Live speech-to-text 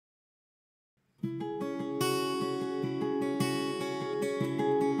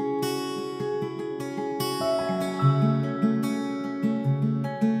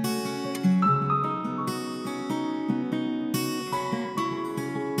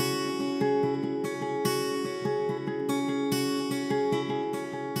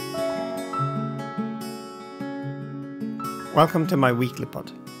Welcome to my weekly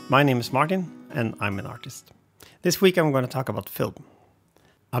pod. My name is Martin and I'm an artist. This week I'm going to talk about film.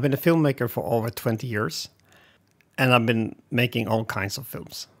 I've been a filmmaker for over 20 years and I've been making all kinds of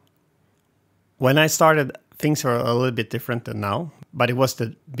films. When I started, things were a little bit different than now, but it was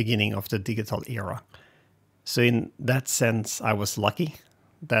the beginning of the digital era. So in that sense, I was lucky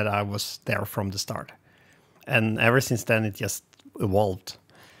that I was there from the start. And ever since then, it just evolved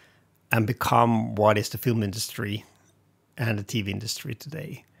and become what is the film industry and the TV industry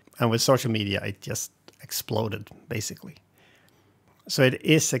today. And with social media, it just exploded, basically. So it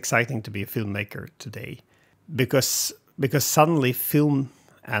is exciting to be a filmmaker today because suddenly film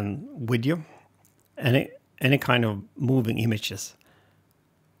and video, any kind of moving images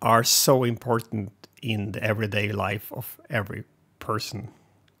are so important in the everyday life of every person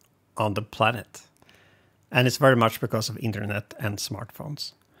on the planet. And it's very much because of internet and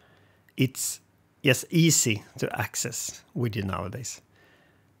smartphones. It's easy to access video nowadays.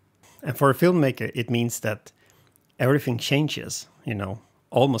 And for a filmmaker, it means that everything changes,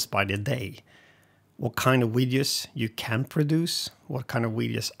 almost by the day. What kind of videos you can produce, what kind of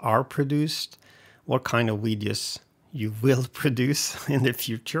videos are produced, what kind of videos you will produce in the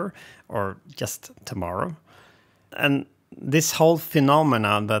future or just tomorrow. And this whole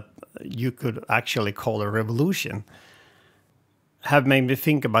phenomenon that you could actually call a revolution have made me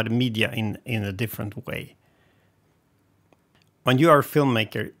think about the media in a different way. When you are a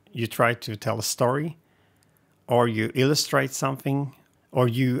filmmaker, you try to tell a story, or you illustrate something, or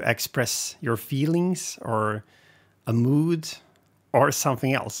you express your feelings, or a mood, or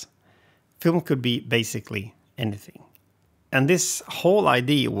something else. Film could be basically anything. And this whole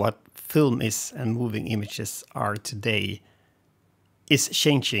idea what film is and moving images are today is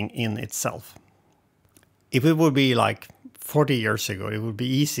changing in itself. If it would be like 40 years ago, it would be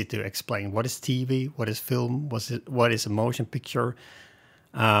easy to explain what is TV, what is film, what is a motion picture.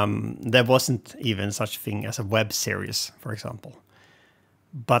 There wasn't even such thing as a web series, for example.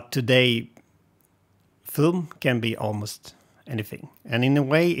 But today, film can be almost anything. And in a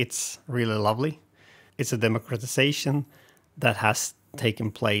way, it's really lovely. It's a democratization that has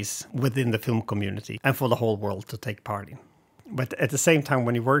taken place within the film community and for the whole world to take part in. But at the same time,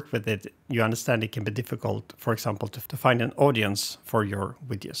 when you work with it, you understand it can be difficult, for example, to find an audience for your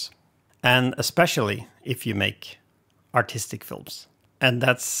videos. And especially if you make artistic films. And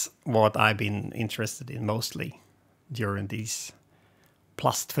that's what I've been interested in mostly during these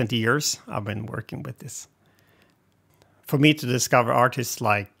plus 20 years I've been working with this. For me to discover artists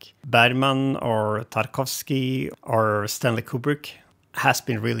like Bergman or Tarkovsky or Stanley Kubrick has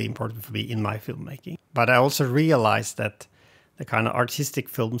been really important for me in my filmmaking. But I also realized that the kind of artistic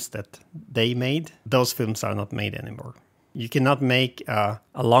films that they made, those films are not made anymore. You cannot make a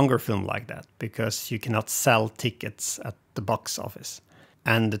longer film like that because you cannot sell tickets at the box office.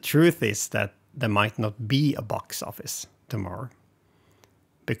 And the truth is that there might not be a box office tomorrow.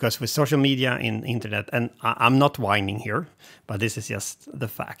 Because with social media and internet, and I'm not whining here, but this is just the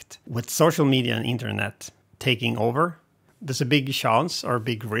fact. With social media and internet taking over, there's a big chance or a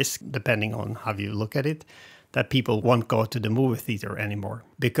big risk, depending on how you look at it, that people won't go to the movie theater anymore.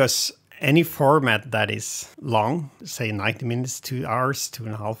 Because any format that is long, say 90 minutes, 2 hours,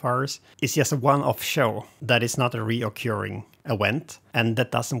 2.5 hours, is just a one-off show that is not a reoccurring event, and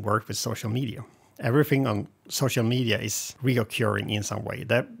that doesn't work with social media. Everything on social media is reoccurring in some way.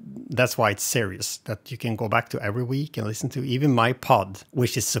 That's why it's serious, that you can go back to every week and listen to. Even my pod,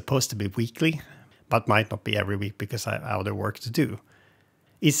 which is supposed to be weekly, but might not be every week because I have other work to do,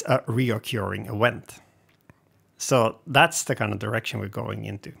 is a reoccurring event. So that's the kind of direction we're going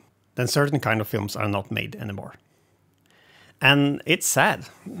into. Then certain kind of films are not made anymore. And it's sad.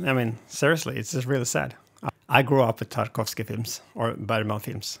 I mean, seriously, it's just really sad. I grew up with Tarkovsky films or Bergman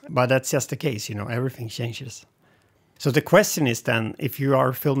films, but that's just the case, everything changes. So the question is then, if you are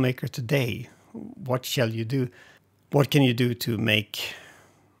a filmmaker today, what shall you do? What can you do to make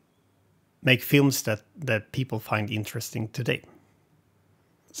films that people find interesting today?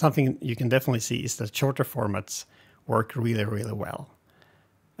 Something you can definitely see is that shorter formats work really, really well.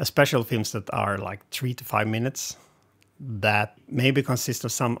 Especially films that are like 3 to 5 minutes that maybe consist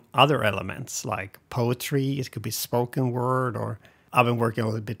of some other elements like poetry, it could be spoken word, or I've been working a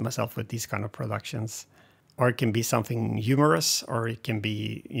little bit myself with these kind of productions. Or it can be something humorous, or it can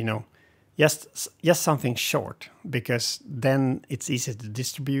be, just something short, because then it's easy to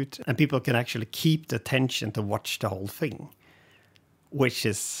distribute and people can actually keep the attention to watch the whole thing, which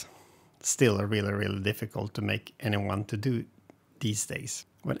is still really, really difficult to make anyone to do these days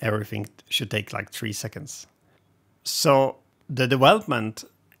when everything should take like 3 seconds. So the development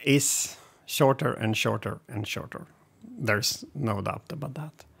is shorter and shorter and shorter. There's no doubt about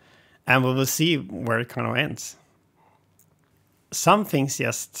that. And we will see where it kind of ends. Some things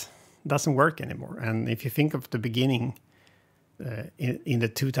just doesn't work anymore. And if you think of the beginning in the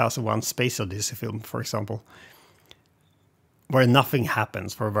 2001 Space Odyssey film, for example, where nothing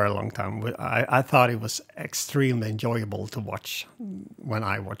happens for a very long time, I thought it was extremely enjoyable to watch when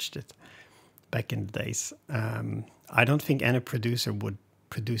I watched it back in the days. I don't think any producer would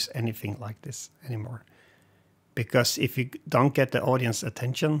produce anything like this anymore. Because if you don't get the audience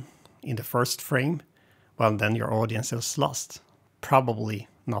attention in the first frame, well, then your audience is lost. Probably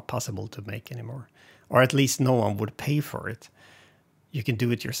not possible to make anymore. Or at least no one would pay for it. You can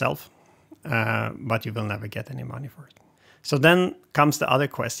do it yourself, but you will never get any money for it. So then comes the other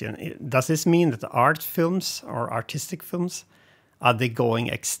question. Does this mean that the art films or artistic films, are they going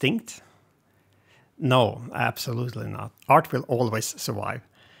extinct? No, absolutely not. Art will always survive.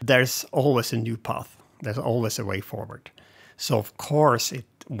 There's always a new path. There's always a way forward. So of course it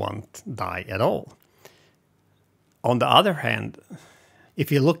won't die at all. On the other hand,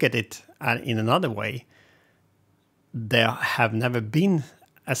 if you look at it in another way, there have never been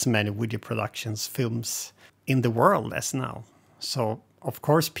as many video productions, films in the world as now. So of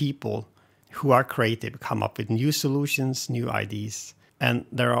course people who are creative come up with new solutions, new ideas. And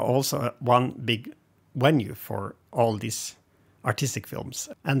there are also one big venue for all these artistic films,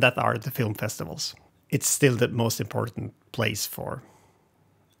 and that are the film festivals. It's still the most important place for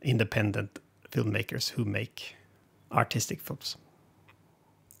independent filmmakers who make artistic films.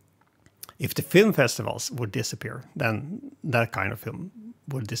 If the film festivals would disappear, then that kind of film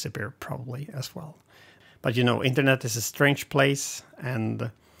would disappear probably as well. But you know, internet is a strange place,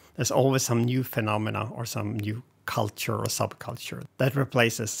 and there's always some new phenomena or some new culture or subculture that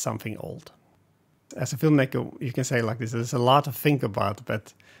replaces something old. As a filmmaker, you can say like this, there's a lot to think about,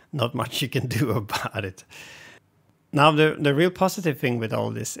 but not much you can do about it. Now, the real positive thing with all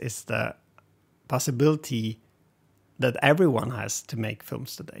this is the possibility that everyone has to make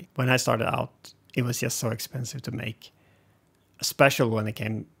films today. When I started out, it was just so expensive to make, especially when it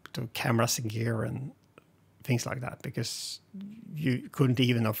came to cameras and gear and things like that, because you couldn't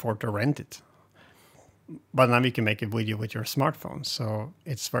even afford to rent it. But now you can make a video with your smartphone, so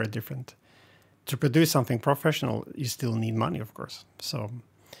it's very different. To produce something professional, you still need money, of course. So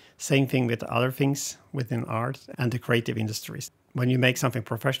same thing with other things within art and the creative industries. When you make something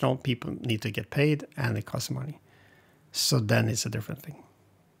professional, people need to get paid and it costs money. So then it's a different thing.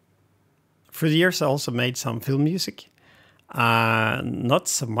 Through the years, I also made some film music. Not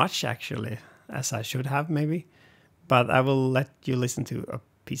so much, actually, as I should have, maybe. But I will let you listen to a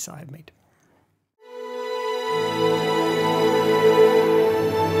piece I made.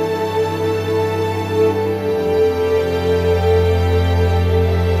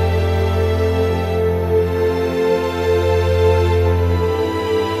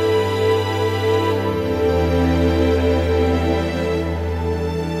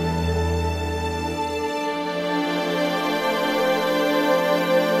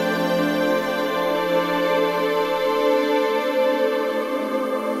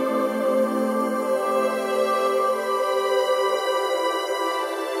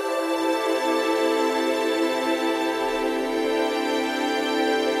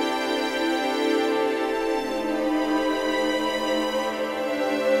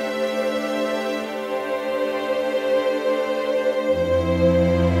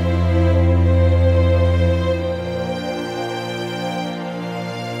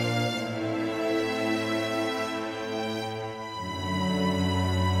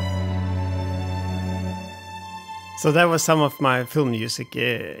 So that was some of my film music.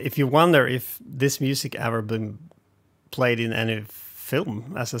 If you wonder if this music ever been played in any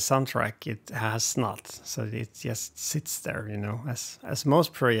film as a soundtrack, it has not. So it just sits there, you know. As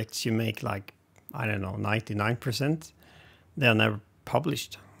most projects you make, like, I don't know, 99%, they are never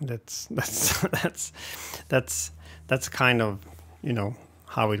published. That's kind of, you know,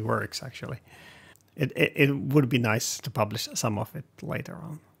 how it works actually. It would be nice to publish some of it later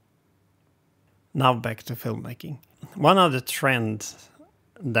on. Now back to filmmaking. One of the trends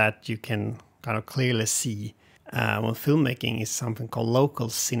that you can kind of clearly see when filmmaking is something called local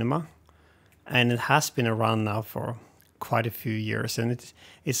cinema. And it has been around now for quite a few years. And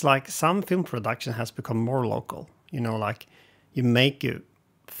it's like some film production has become more local. You know, like you make a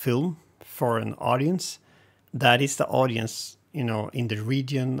film for an audience that is the audience, you know, in the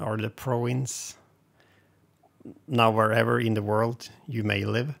region or the province, now wherever in the world you may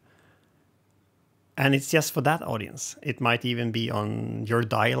live. And it's just for that audience. It might even be on your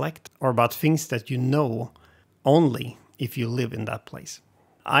dialect or about things that you know only if you live in that place.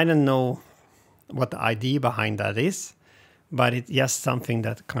 I don't know what the idea behind that is, but it's just something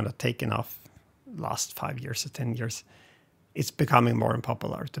that kind of taken off last 5 years or 10 years. It's becoming more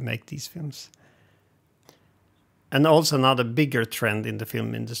popular to make these films. And also another bigger trend in the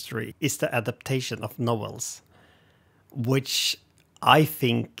film industry is the adaptation of novels, which I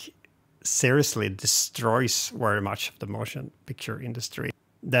think seriously destroys very much of the motion picture industry.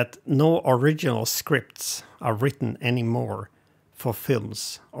 That no original scripts are written anymore for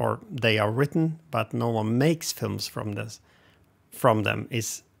films, or they are written, but no one makes films from them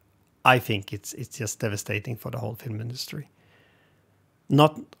is, I think it's just devastating for the whole film industry.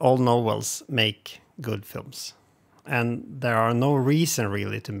 Not all novels make good films, and there are no reason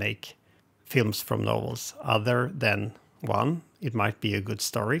really to make films from novels other than, one, it might be a good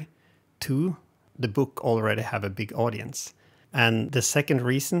story, two, the book already have a big audience, and the second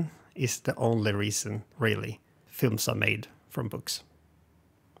reason is the only reason really films are made from books.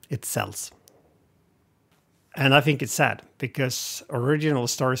 It sells. And I think it's sad, because original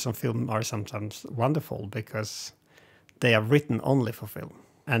stories on film are sometimes wonderful because they are written only for film.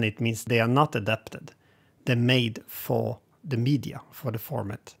 And it means they are not adapted. They're made for the media, for the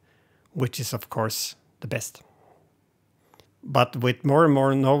format, which is of course the best. But with more and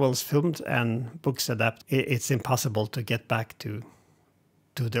more novels filmed and books adapted, it's impossible to get back to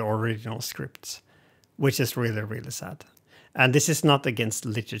the original scripts, which is really, really sad. And this is not against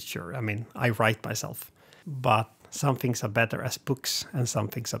literature. I mean, I write myself. But some things are better as books and some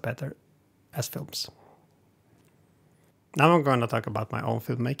things are better as films. Now I'm going to talk about my own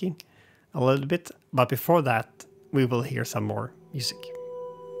filmmaking a little bit. But before that, we will hear some more music.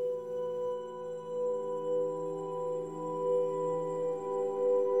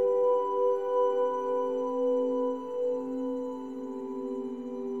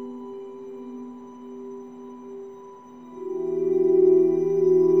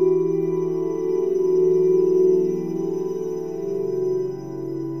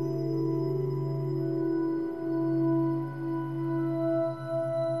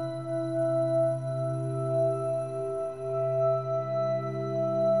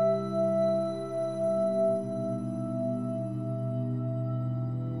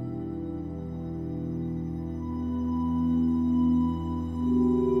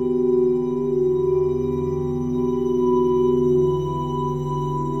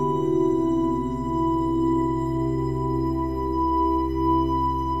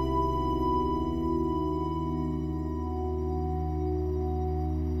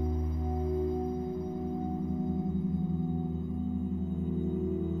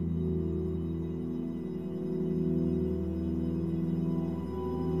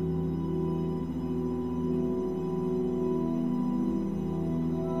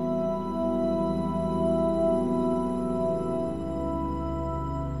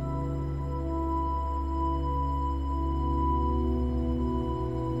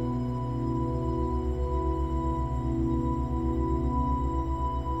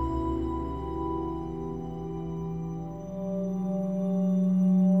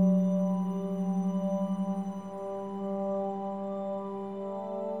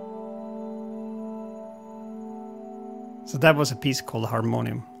 So that was a piece called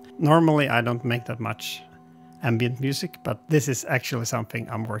Harmonium. Normally I don't make that much ambient music, but this is actually something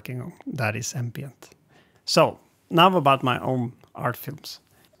I'm working on that is ambient. So now about my own art films.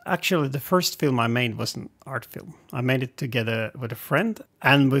 Actually, the first film I made was an art film. I made it together with a friend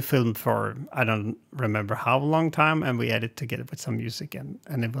and we filmed for, I don't remember how long time, and we edited together with some music, and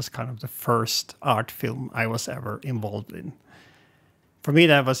it was kind of the first art film I was ever involved in. For me,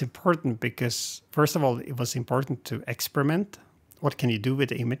 that was important because, first of all, it was important to experiment. What can you do with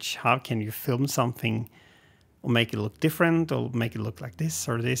the image? How can you film something or make it look different or make it look like this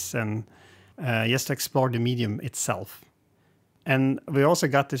or this? And just to explore the medium itself. And we also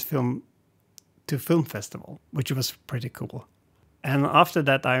got this film to film festival, which was pretty cool. And after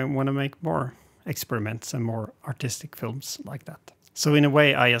that, I want to make more experiments and more artistic films like that. So in a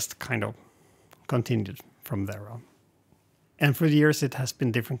way, I just kind of continued from there on. And for the years, it has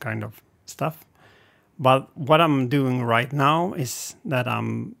been different kind of stuff. But what I'm doing right now is that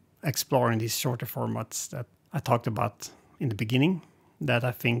I'm exploring these shorter formats that I talked about in the beginning, that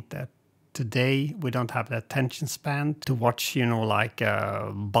I think that today we don't have the attention span to watch, you know, like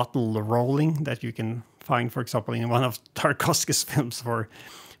a bottle rolling that you can find, for example, in one of Tarkovsky's films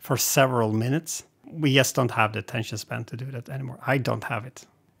for several minutes. We just don't have the attention span to do that anymore. I don't have it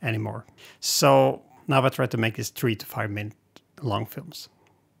anymore. So now I try to make these 3 to 5 minute long films.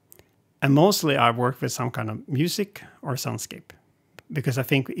 And mostly I work with some kind of music or soundscape, because I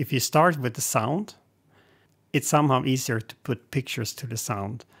think if you start with the sound, it's somehow easier to put pictures to the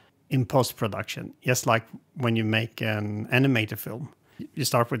sound in post-production, just like when you make an animated film. You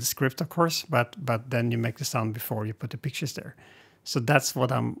start with the script, of course, but then you make the sound before you put the pictures there. So that's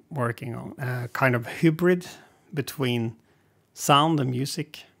what I'm working on, a kind of hybrid between sound and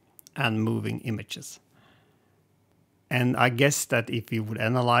music and moving images. And I guess that if you would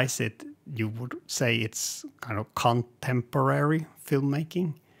analyze it, you would say it's kind of contemporary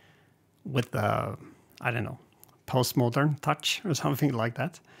filmmaking with a, I don't know, postmodern touch or something like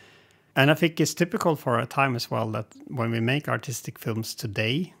that. And I think it's typical for a time as well that when we make artistic films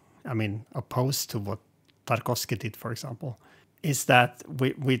today, I mean, opposed to what Tarkovsky did, for example, is that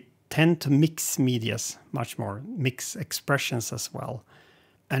we tend to mix medias much more, mix expressions as well.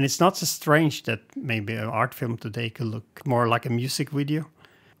 And it's not so strange that maybe an art film today could look more like a music video,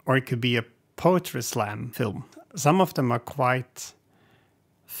 or it could be a poetry slam film. Some of them are quite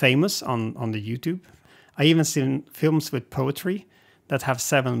famous on the YouTube. I even seen films with poetry that have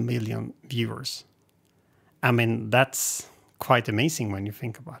 7 million viewers. I mean, that's quite amazing when you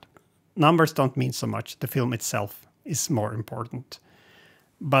think about it. Numbers don't mean so much. The film itself is more important.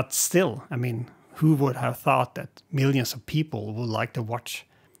 But still, I mean, who would have thought that millions of people would like to watch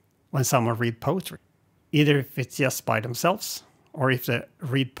when someone read poetry? Either if it's just by themselves or if they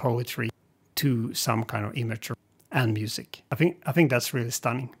read poetry to some kind of imagery and music. I think that's really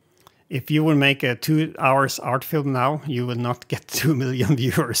stunning. If you will make a 2 hours art film now, you will not get 2 million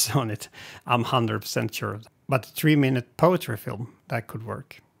viewers on it. I'm 100% sure of that. But a 3-minute poetry film, that could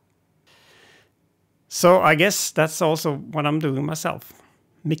work. So I guess that's also what I'm doing myself.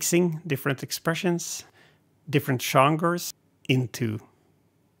 Mixing different expressions, different genres into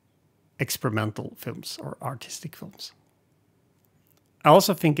experimental films or artistic films. I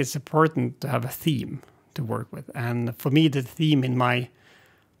also think it's important to have a theme to work with. And for me, the theme in my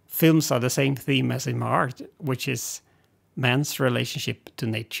films are the same theme as in my art, which is man's relationship to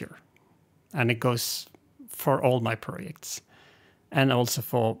nature. And it goes for all my projects. And also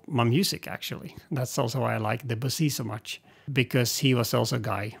for my music, actually. That's also why I like Debussy so much, because he was also a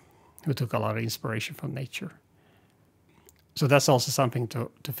guy who took a lot of inspiration from nature. So that's also something to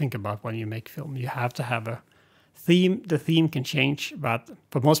think about when you make film. You have to have a theme. The theme can change, but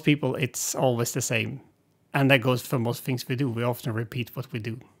for most people, it's always the same. And that goes for most things we do. We often repeat what we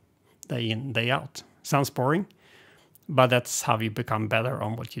do day in, day out. Sounds boring, but that's how you become better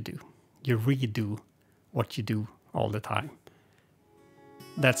on what you do. You redo what you do all the time.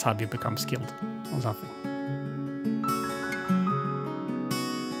 That's how you become skilled on something.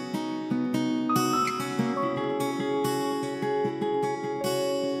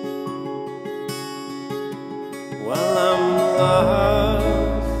 Well, I'm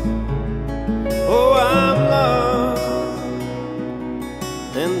lost, oh, I'm lost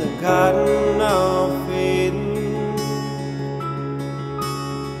in the garden of Eden.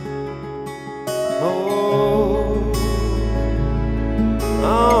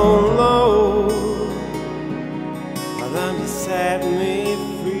 Oh, Lord, well, then you set me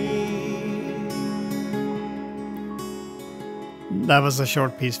free. That was a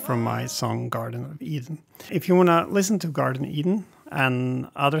short piece from my song Garden of Eden. If you want to listen to Garden of Eden and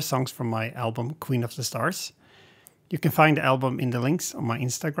other songs from my album Queen of the Stars, you can find the album in the links on my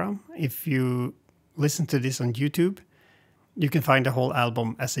Instagram. If you listen to this on YouTube, you can find the whole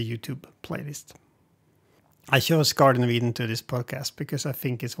album as a YouTube playlist. I chose Garden of Eden to this podcast because I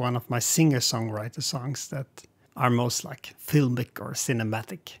think it's one of my singer-songwriter songs that are most like filmic or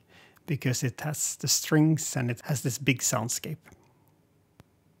cinematic, because it has the strings and it has this big soundscape.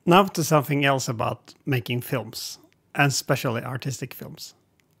 Now to something else about making films, and especially artistic films.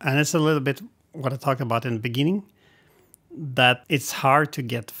 And it's a little bit what I talked about in the beginning, that it's hard to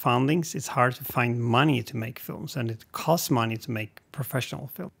get fundings, it's hard to find money to make films, and it costs money to make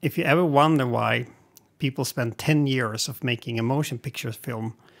professional film. If you ever wonder why people spend 10 years of making a motion picture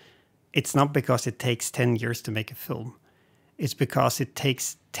film, it's not because it takes 10 years to make a film. It's because it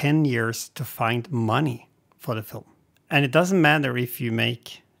takes 10 years to find money for the film. And it doesn't matter if you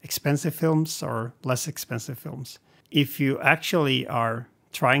make expensive films or less expensive films. If you actually are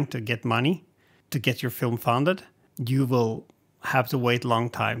trying to get money to get your film funded, you will have to wait a long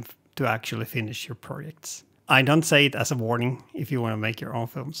time to actually finish your projects. I don't say it as a warning if you want to make your own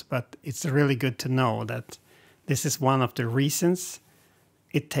films, but it's really good to know that this is one of the reasons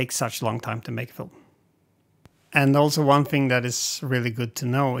it takes such a long time to make a film. And also one thing that is really good to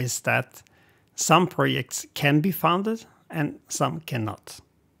know is that some projects can be funded and some cannot.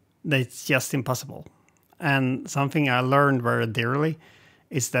 It's just impossible. And something I learned very dearly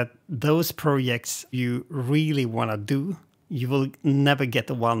is that those projects you really want to do, you will never get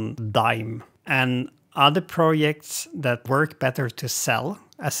one dime. And other projects that work better to sell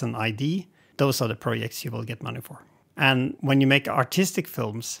as an ID, those are the projects you will get money for. And when you make artistic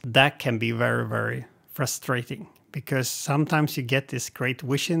films, that can be very, very frustrating, because sometimes you get this great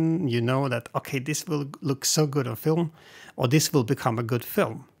vision, you know that, okay, this will look so good on film, or this will become a good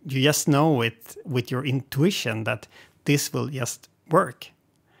film. You just know it with your intuition that this will just work.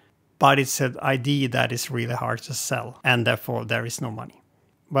 But it's an idea that is really hard to sell, and therefore there is no money.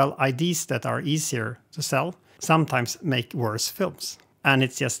 Well, ideas that are easier to sell sometimes make worse films. And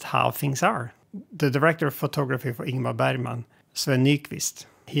it's just how things are. The director of photography for Ingmar Bergman, Sven Nykvist,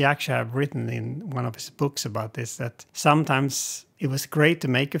 he actually have written in one of his books about this, that sometimes it was great to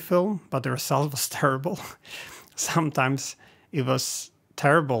make a film, but the result was terrible. Sometimes it was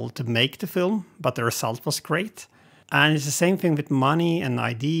terrible to make the film, but the result was great. And it's the same thing with money and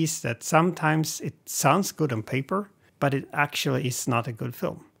ideas, that sometimes it sounds good on paper, but it actually is not a good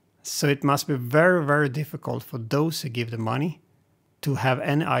film. So it must be very, very difficult for those who give the money to have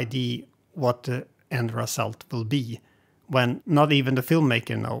any idea what the end result will be, when not even the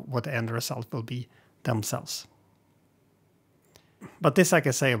filmmaker know what the end result will be themselves. But this I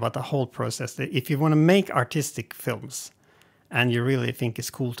can say about the whole process, that if you want to make artistic films and you really think it's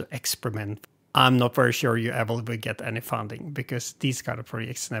cool to experiment, I'm not very sure you ever will get any funding, because these kind of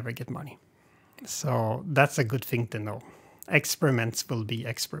projects never get money. So that's a good thing to know. Experiments will be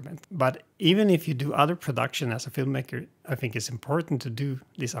experiments. But even if you do other production as a filmmaker, I think it's important to do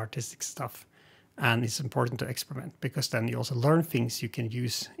this artistic stuff. And it's important to experiment, because then you also learn things you can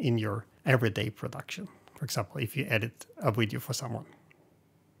use in your everyday production. For example, if you edit a video for someone.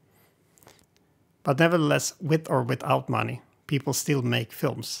 But nevertheless, with or without money, people still make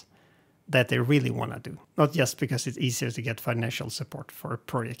films that they really want to do. Not just because it's easier to get financial support for a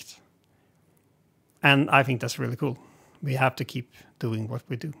project. And I think that's really cool. We have to keep doing what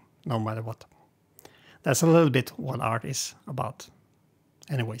we do, no matter what. That's a little bit what art is about.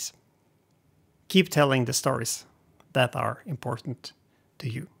 Anyways, keep telling the stories that are important to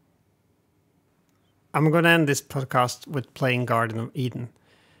you. I'm going to end this podcast with playing Garden of Eden.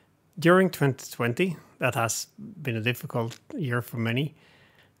 During 2020, that has been a difficult year for many,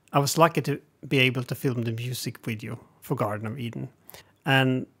 I was lucky to be able to film the music video for Garden of Eden.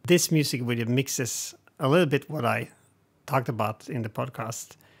 And this music video mixes a little bit what I talked about in the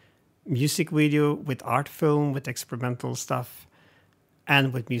podcast. Music video with art film, with experimental stuff,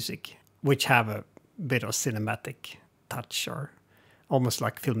 and with music, which have a bit of cinematic touch, or almost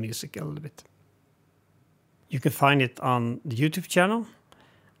like film music a little bit. You can find it on the YouTube channel,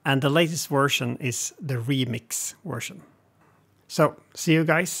 and the latest version is the remix version. So, see you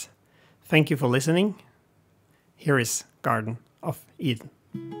guys. Thank you for listening. Here is Garden of Eden.